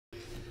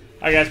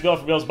Hi guys, Bill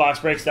from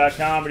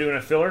BillsBoxBreaks.com. We're doing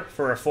a filler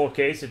for a full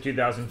case of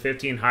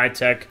 2015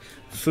 Tek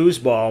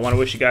Foosball. I want to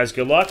wish you guys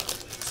good luck.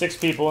 6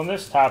 people in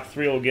this. Top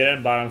 3 will get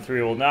in, bottom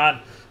 3 will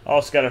not.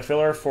 Also got a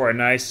filler for a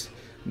nice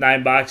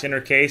 9-box inner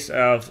case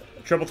of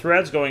triple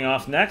threads going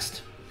off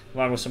next,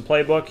 along with some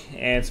playbook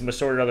and some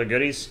assorted other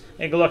goodies.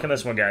 And good luck on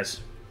this one,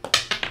 guys.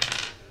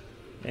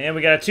 And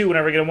we got a 2.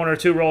 Whenever we get a 1 or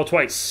 2, roll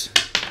twice.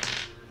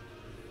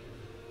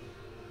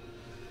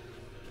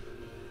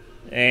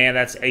 And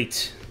that's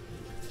 8.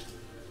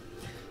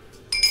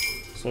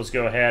 So let's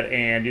go ahead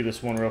and do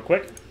this one real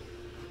quick.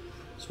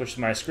 Switch to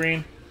my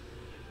screen.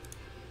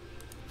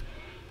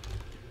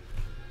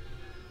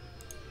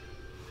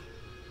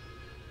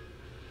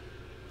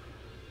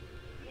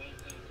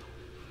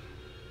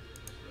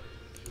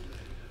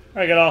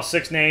 I got all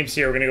 6 names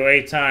here. We're going to go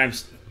 8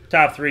 times.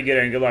 Top 3 get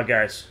in. Good luck,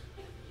 guys.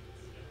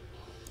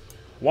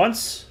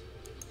 Once,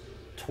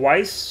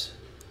 twice,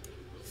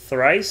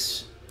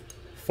 thrice,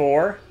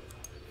 4,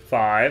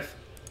 5,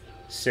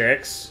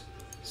 6,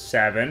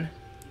 7,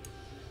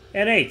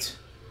 and 8.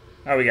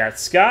 All right, we got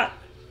Scott,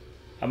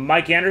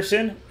 Mike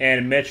Anderson,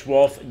 and Mitch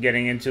Wolf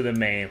getting into the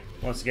main.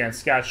 Once again,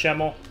 Scott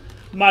Schemmel,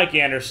 Mike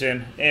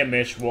Anderson, and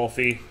Mitch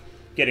Wolfie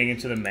getting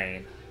into the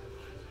main.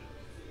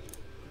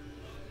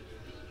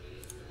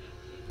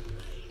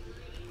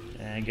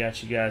 And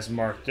got you guys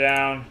marked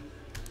down.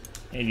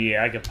 And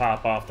yeah, I could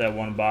pop off that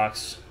 1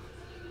 box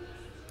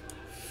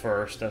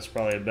first. That's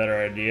probably a better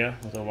idea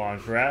with a long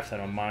draft. I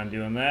don't mind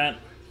doing that.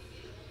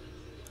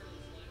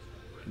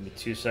 Give me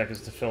 2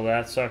 seconds to fill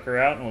that sucker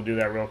out, and we'll do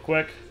that real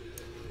quick.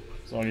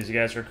 As long as you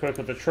guys are quick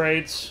with the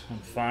trades, I'm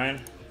fine.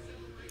 It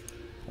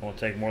won't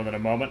take more than a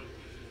moment.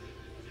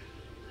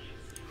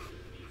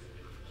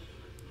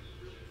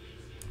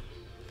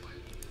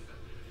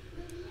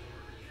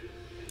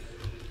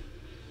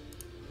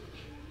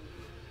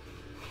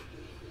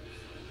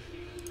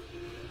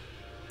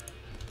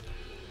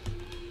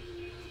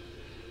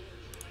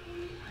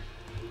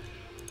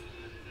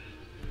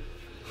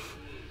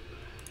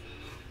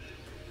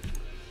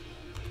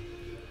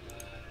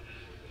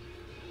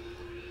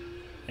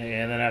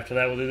 And then after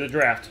that, we'll do the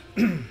draft.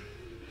 All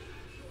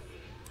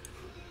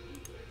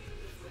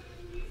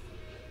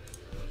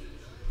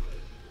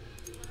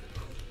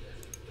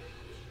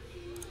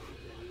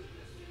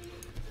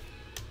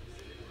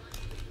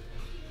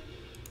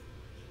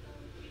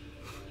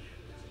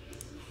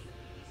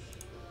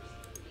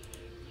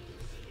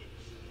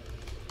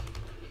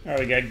right,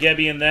 we got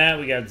Gebby in that.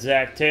 We got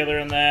Zach Taylor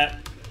in that.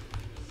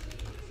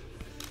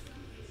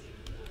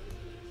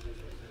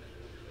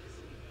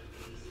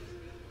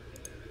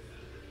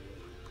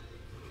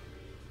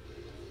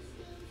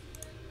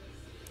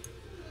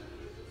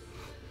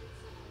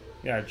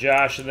 Got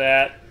Josh in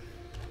that.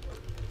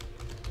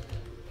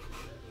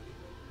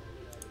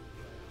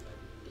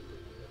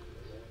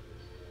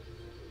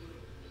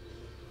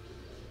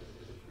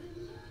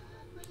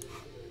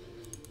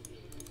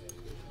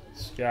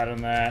 Scott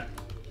in that.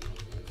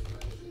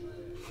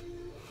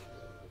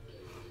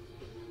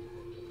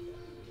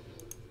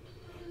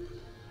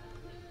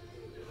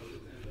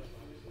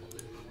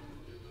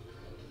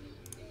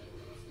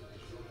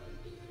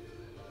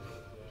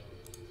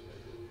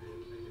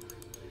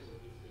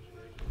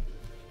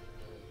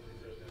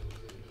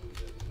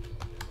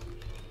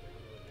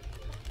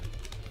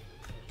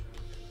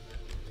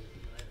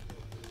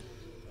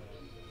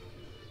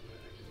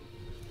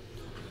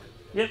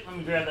 Yep, let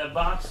me grab that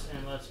box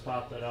and let's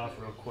pop that off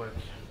real quick.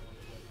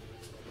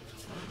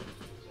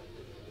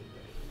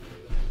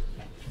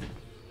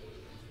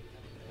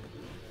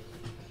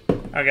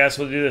 Alright guys,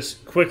 we'll do this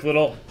quick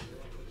little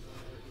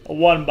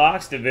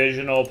 1-box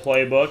divisional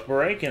playbook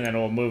break, and then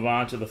we'll move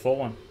on to the full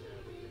one.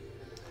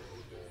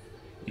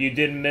 You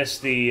did miss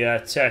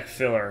the Tek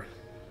Filler.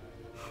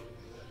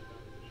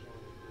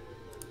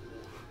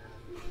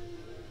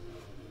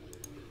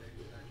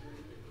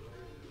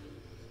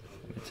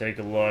 Take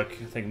a look.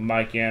 I think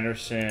Mike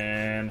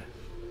Anderson.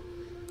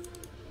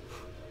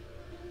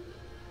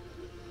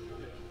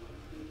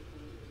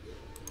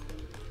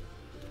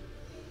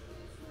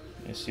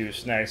 Let's see who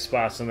snagged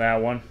spots on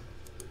that one.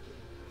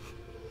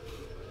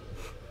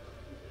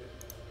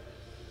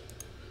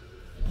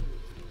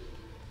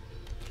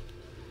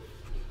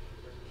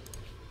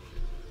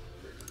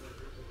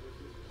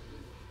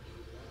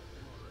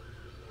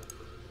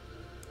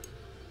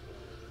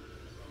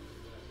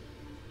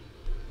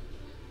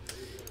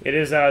 It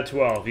is out of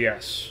 12,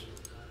 yes.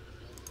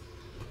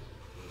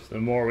 So the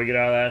more we get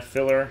out of that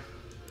filler,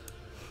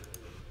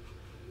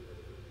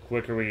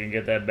 quicker we can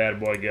get that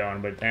bad boy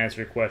going. But to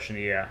answer your question,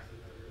 yeah.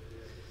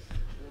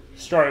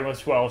 Starting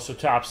with 12, so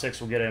top 6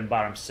 will get in,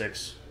 bottom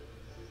 6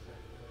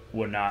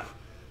 would not.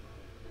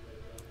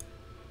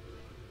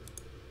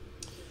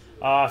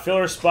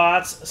 Filler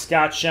spots,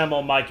 Scott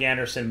Schemmel, Mike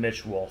Anderson,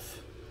 Mitch Wolf.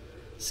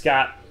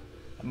 Scott,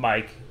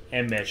 Mike,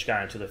 and Mitch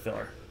got into the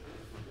filler.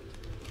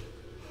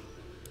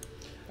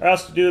 All right,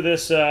 let's do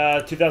this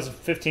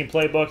 2015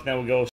 playbook, and then we'll go